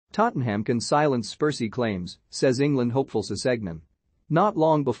Tottenham can silence Spursy claims, says England hopeful Sessegnon. Not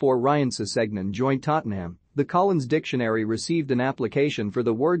long before Ryan Sessegnon joined Tottenham, the Collins Dictionary received an application for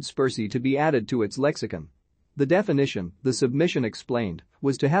the word Spursy to be added to its lexicon. The definition, the submission explained,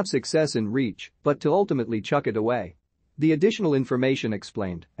 was to have success in reach but to ultimately chuck it away. The additional information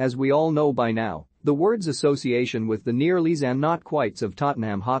explained, as we all know by now, the word's association with the nearlies and not quites of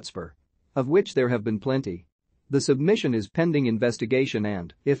Tottenham Hotspur. Of which there have been plenty. The submission is pending investigation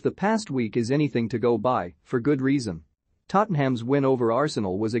and, if the past week is anything to go by, for good reason. Tottenham's win over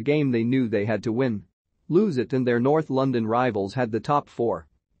Arsenal was a game they knew they had to win. Lose it and their North London rivals had the top four.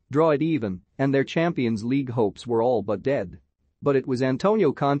 Draw it even, and their Champions League hopes were all but dead. But it was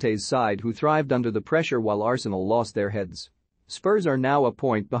Antonio Conte's side who thrived under the pressure while Arsenal lost their heads. Spurs are now a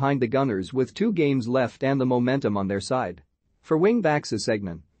point behind the Gunners with 2 games left and the momentum on their side. For wing-back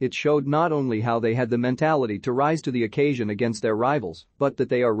Sessegnon, it showed not only how they had the mentality to rise to the occasion against their rivals, but that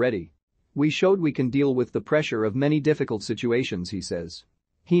they are ready. We showed we can deal with the pressure of many difficult situations, he says.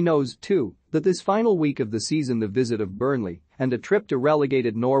 He knows, too, that this final week of the season, the visit of Burnley and a trip to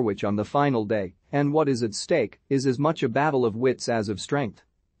relegated Norwich on the final day, and what is at stake, is as much a battle of wits as of strength.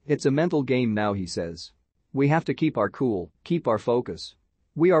 It's a mental game now, he says. We have to keep our cool, keep our focus.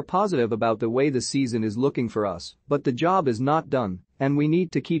 We are positive about the way the season is looking for us, but the job is not done, and we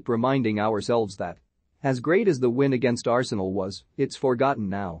need to keep reminding ourselves that. As great as the win against Arsenal was, it's forgotten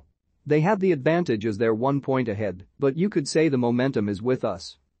now. They have the advantage as they're 1 point ahead, but you could say the momentum is with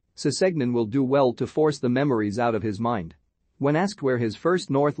us. Sessegnon will do well to force the memories out of his mind. When asked where his first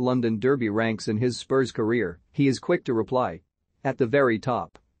North London derby ranks in his Spurs career, he is quick to reply. At the very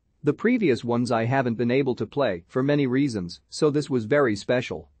top. The previous ones I haven't been able to play for many reasons, so this was very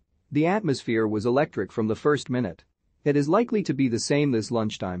special. The atmosphere was electric from the first minute. It is likely to be the same this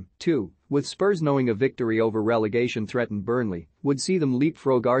lunchtime, too, with Spurs knowing a victory over relegation-threatened Burnley would see them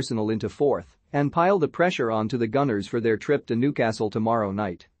leapfrog Arsenal into 4th and pile the pressure onto the Gunners for their trip to Newcastle tomorrow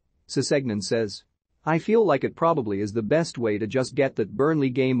night. Sessegnon says. I feel like it probably is the best way to just get that Burnley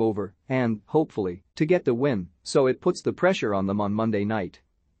game over and, hopefully, to get the win, so it puts the pressure on them on Monday night.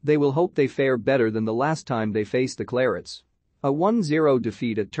 They will hope they fare better than the last time they faced the Clarets. A 1-0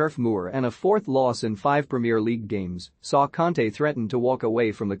 defeat at Turf Moor and a 4th loss in 5 Premier League games saw Conte threaten to walk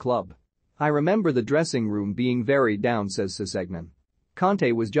away from the club. I remember the dressing room being very down, says Sessegnon.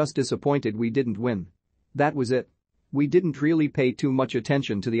 Conte was just disappointed we didn't win. That was it. We didn't really pay too much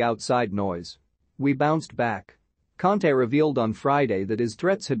attention to the outside noise. We bounced back. Conte revealed on Friday that his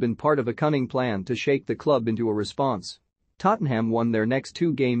threats had been part of a cunning plan to shake the club into a response. Tottenham won their next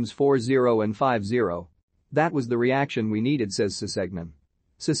 2 games 4-0 and 5-0. That was the reaction we needed, says Sessegnon.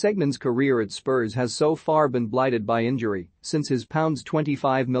 Sessegnon's career at Spurs has so far been blighted by injury since his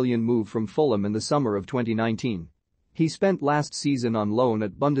 £25 million move from Fulham in the summer of 2019. He spent last season on loan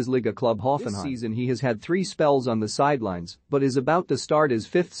at Bundesliga club Hoffenheim. This season he has had 3 spells on the sidelines but is about to start his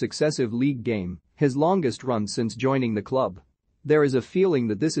 5th successive league game, his longest run since joining the club. There is a feeling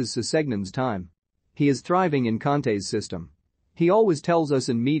that this is Sessegnon's time. He is thriving in Conte's system. He always tells us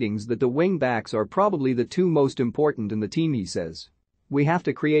in meetings that the wing-backs are probably the 2 most important in the team, he says. We have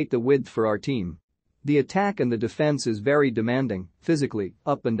to create the width for our team. The attack and the defense is very demanding, physically,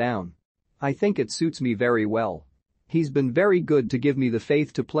 up and down. I think it suits me very well. He's been very good to give me the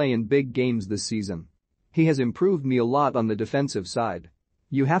faith to play in big games this season. He has improved me a lot on the defensive side.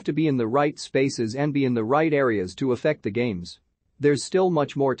 You have to be in the right spaces and be in the right areas to affect the games. There's still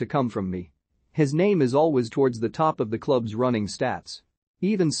much more to come from me. His name is always towards the top of the club's running stats.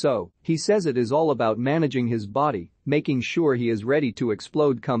 Even so, he says it is all about managing his body, making sure he is ready to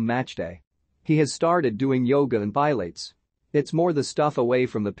explode come match day. He has started doing yoga and pilates. It's more the stuff away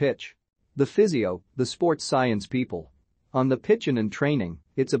from the pitch. The physio, the sports science people. On the pitch and in training,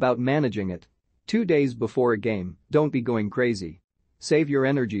 it's about managing it. 2 days before a game, don't be going crazy. Save your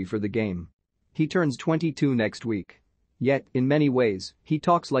energy for the game. He turns 22 next week. Yet, in many ways, he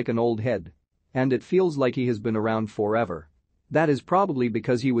talks like an old head. And it feels like he has been around forever. That is probably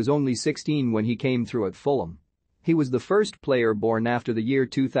because he was only 16 when he came through at Fulham. He was the first player born after the year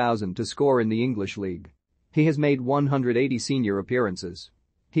 2000 to score in the English League. He has made 180 senior appearances.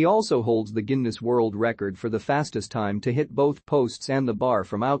 He also holds the Guinness World Record for the fastest time to hit both posts and the bar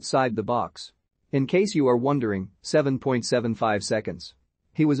from outside the box. In case you are wondering, 7.75 seconds.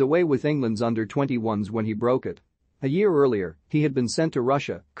 He was away with England's under-21s when he broke it. A year earlier, he had been sent to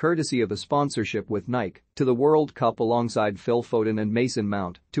Russia, courtesy of a sponsorship with Nike, to the World Cup alongside Phil Foden and Mason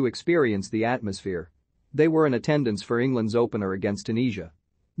Mount to experience the atmosphere. They were in attendance for England's opener against Tunisia.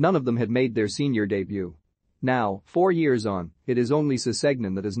 None of them had made their senior debut. Now, 4 years on, it is only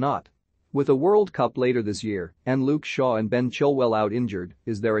Sessegnon that has not. With a World Cup later this year and Luke Shaw and Ben Chilwell out injured,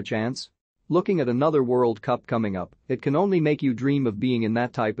 is there a chance? Looking at another World Cup coming up, it can only make you dream of being in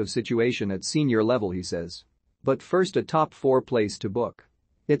that type of situation at senior level, he says. But first, a top 4 place to book.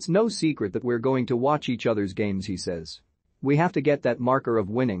 It's no secret that we're going to watch each other's games, he says. We have to get that marker of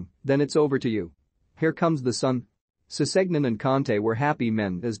winning, then it's over to you. Here comes the sun. Sessegnon and Conte were happy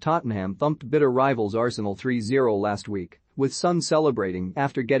men as Tottenham thumped bitter rivals Arsenal 3-0 last week, with Son celebrating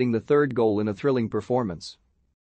after getting the third goal in a thrilling performance.